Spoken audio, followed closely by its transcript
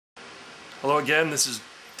Hello again, this is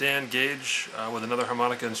Dan Gage with another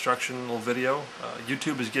harmonica instructional video.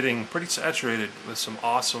 YouTube is getting pretty saturated with some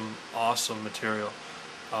awesome material.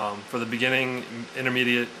 For the beginning,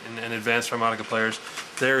 intermediate, and advanced harmonica players,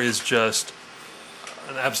 there is just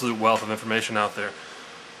an absolute wealth of information out there.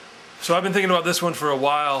 So I've been thinking about this one for a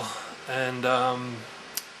while, and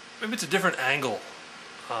maybe it's a different angle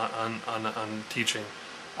on teaching.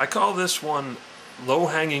 I call this one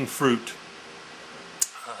low-hanging fruit.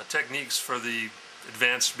 Techniques for the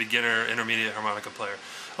advanced, beginner, intermediate harmonica player.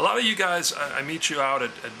 A lot of you guys, I meet you out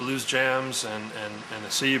at blues jams and I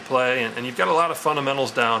see you play, and you've got a lot of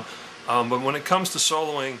fundamentals down, but when it comes to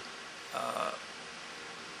soloing,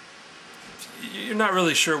 you're not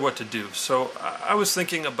really sure what to do. So I was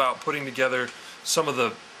thinking about putting together some of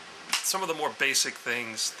the more basic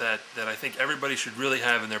things that I think everybody should really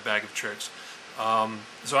have in their bag of tricks.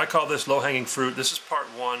 So I call this low-hanging fruit. This is part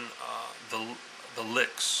one, the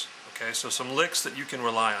licks. Okay, so some licks that you can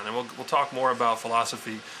rely on, and we'll talk more about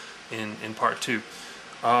philosophy in part two.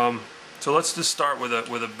 So let's just start with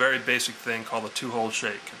a very basic thing called a two-hold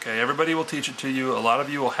shake. Okay, everybody will teach it to you. A lot of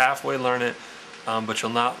you will halfway learn it, but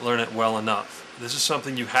you'll not learn it well enough. This is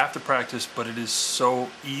something you have to practice, but it is so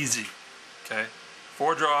easy. Okay,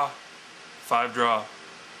 4-draw, 5-draw,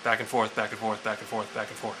 back and forth, back and forth, back and forth, back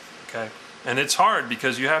and forth. Okay, and it's hard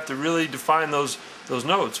because you have to really define those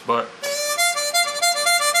notes, but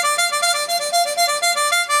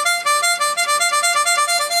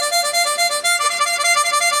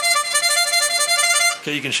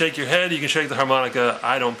okay, you can shake your head, you can shake the harmonica.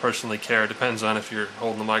 I don't personally care. It depends on if you're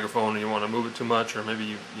holding the microphone and you want to move it too much, or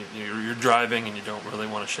maybe you're driving and you don't really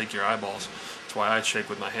want to shake your eyeballs. That's why I shake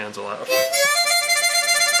with my hands a lot.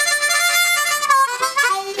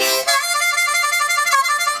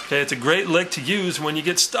 Okay, it's a great lick to use when you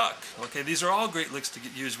get stuck. Okay, these are all great licks to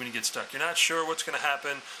use when you get stuck. You're not sure what's going to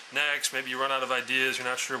happen next. Maybe you run out of ideas. You're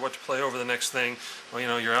not sure what to play over the next thing. Well,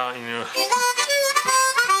 you're out,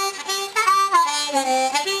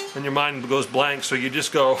 and your mind goes blank, so you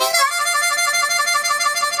just go.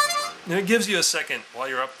 And it gives you a second while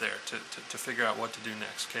you're up there to figure out what to do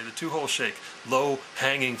next. Okay, the two-hole shake,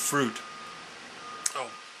 low-hanging fruit.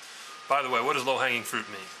 Oh, by the way, what does low-hanging fruit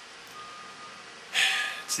mean?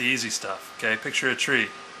 It's the easy stuff. Okay, picture a tree.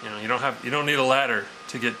 You don't need a ladder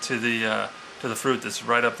to get to the fruit that's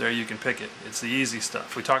right up there. You can pick it. It's the easy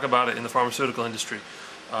stuff. We talk about it in the pharmaceutical industry.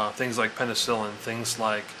 Things like penicillin, things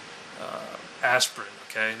like aspirin.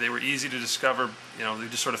 Okay, they were easy to discover. They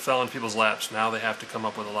just sort of fell in people's laps. Now they have to come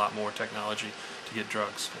up with a lot more technology to get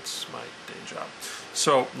drugs. That's my day job.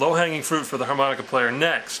 So low-hanging fruit for the harmonica player.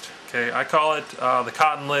 Next, okay, I call it the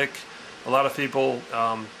cotton lick. A lot of people,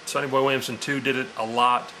 Sonny Boy Williamson too did it a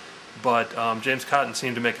lot, but James Cotton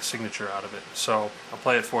seemed to make a signature out of it. So I'll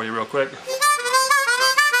play it for you real quick.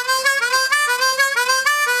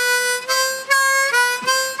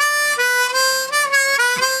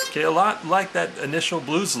 Okay, a lot like that initial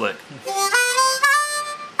blues lick.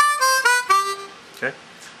 Okay,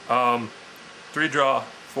 3-draw,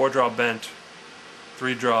 4-draw bent,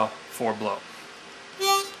 3-draw, 4-blow.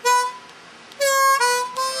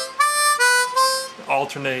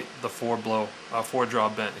 Alternate the 4-draw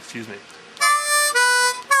bent, excuse me.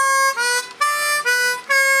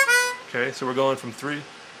 Okay, so we're going from 3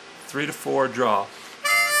 to 4 draw.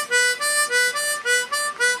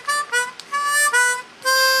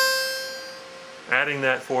 Adding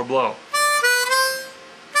that 4-blow.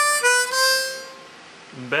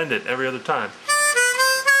 And bend it every other time.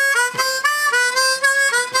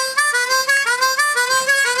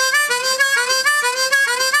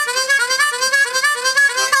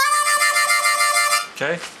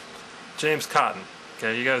 Okay, James Cotton.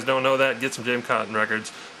 Okay, you guys don't know that? Get some James Cotton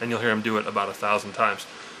records, and you'll hear him do it about 1,000 times.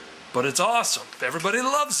 But it's awesome. Everybody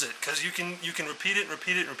loves it because you can repeat it and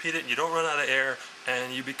repeat it and repeat it, and you don't run out of air,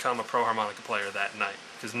 and you become a pro harmonica player that night.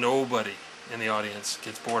 Because nobody in the audience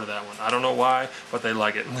gets bored of that one. I don't know why, but they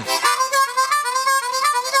like it.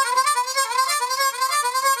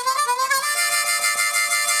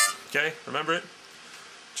 Okay, remember it?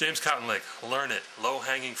 James Cotton lick. Learn it.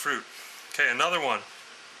 Low-hanging fruit. Okay, another one.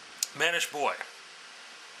 Mannish Boy.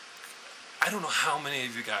 I don't know how many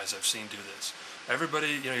of you guys I've seen do this.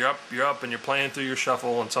 Everybody, you're up and you're playing through your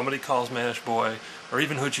shuffle, and somebody calls Mannish Boy or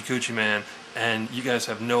even Hoochie Coochie Man, and you guys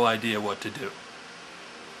have no idea what to do.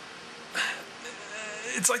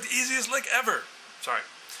 It's like the easiest lick ever. Sorry.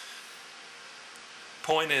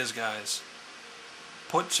 Point is, guys,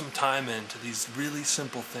 put some time into these really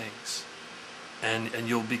simple things, and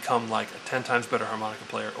you'll become like a 10 times better harmonica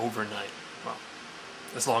player overnight. Well,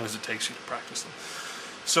 as long as it takes you to practice them.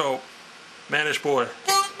 So, Mannish Boy.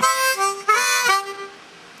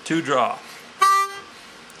 2 draw.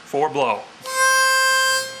 4 blow.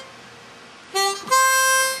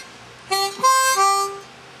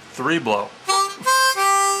 3 blow.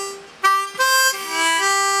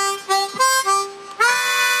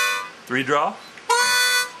 3 draw.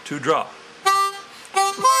 2 draw.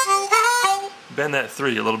 Bend that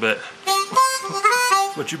 3 a little bit.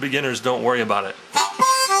 But you beginners, don't worry about it.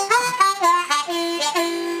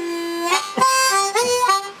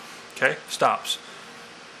 Okay, stops.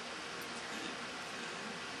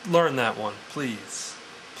 Learn that one, please.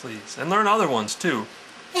 Please. And learn other ones too.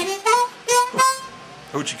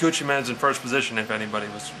 Hoochie Coochie Man's in first position if anybody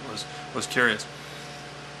was curious.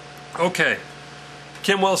 Okay,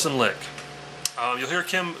 Kim Wilson lick. You'll hear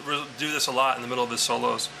Kim do this a lot in the middle of his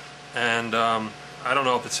solos, and I don't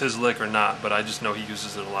know if it's his lick or not, but I just know he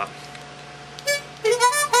uses it a lot.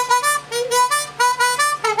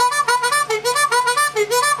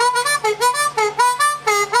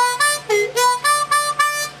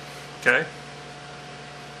 Okay.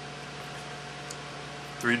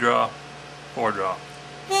 3 draw, 4 draw.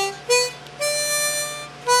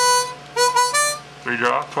 3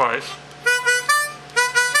 draw twice.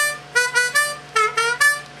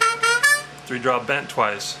 3 draw bent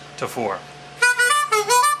twice to 4.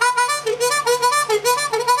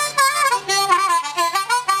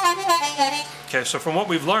 Okay, so from what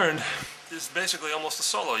we've learned, this is basically almost a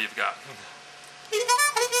solo you've got.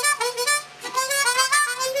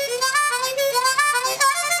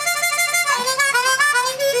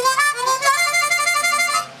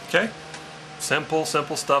 Okay, simple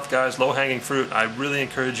stuff, guys. Low-hanging fruit. I really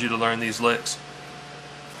encourage you to learn these licks.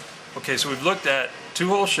 Okay, so we've looked at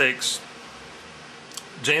 2-hole shakes,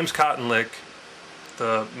 James Cotton lick,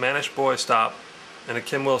 the Manish Boy stop, and a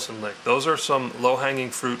Kim Wilson lick. Those are some low-hanging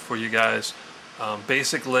fruit for you guys.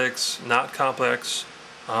 Basic licks, not complex,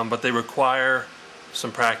 but they require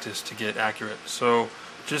some practice to get accurate. So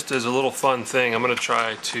just as a little fun thing, I'm going to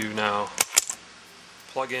try to now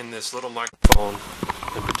plug in this little microphone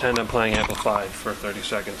and pretend I'm playing amplified for 30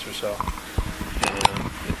 seconds or so. And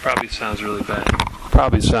it probably sounds really bad.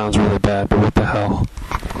 But what the hell?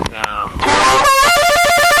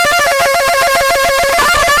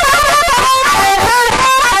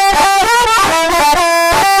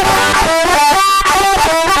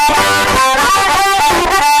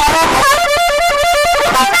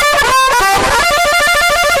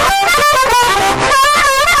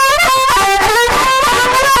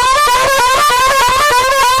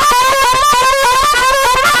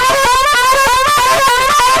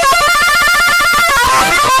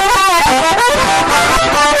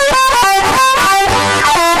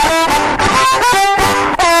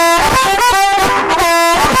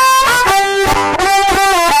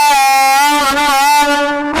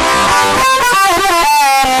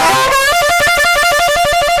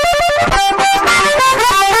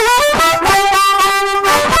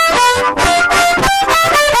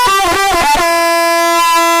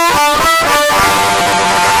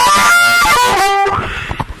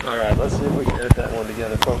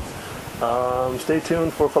 Stay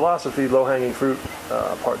tuned for Philosophy, Low-Hanging Fruit,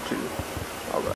 Part 2.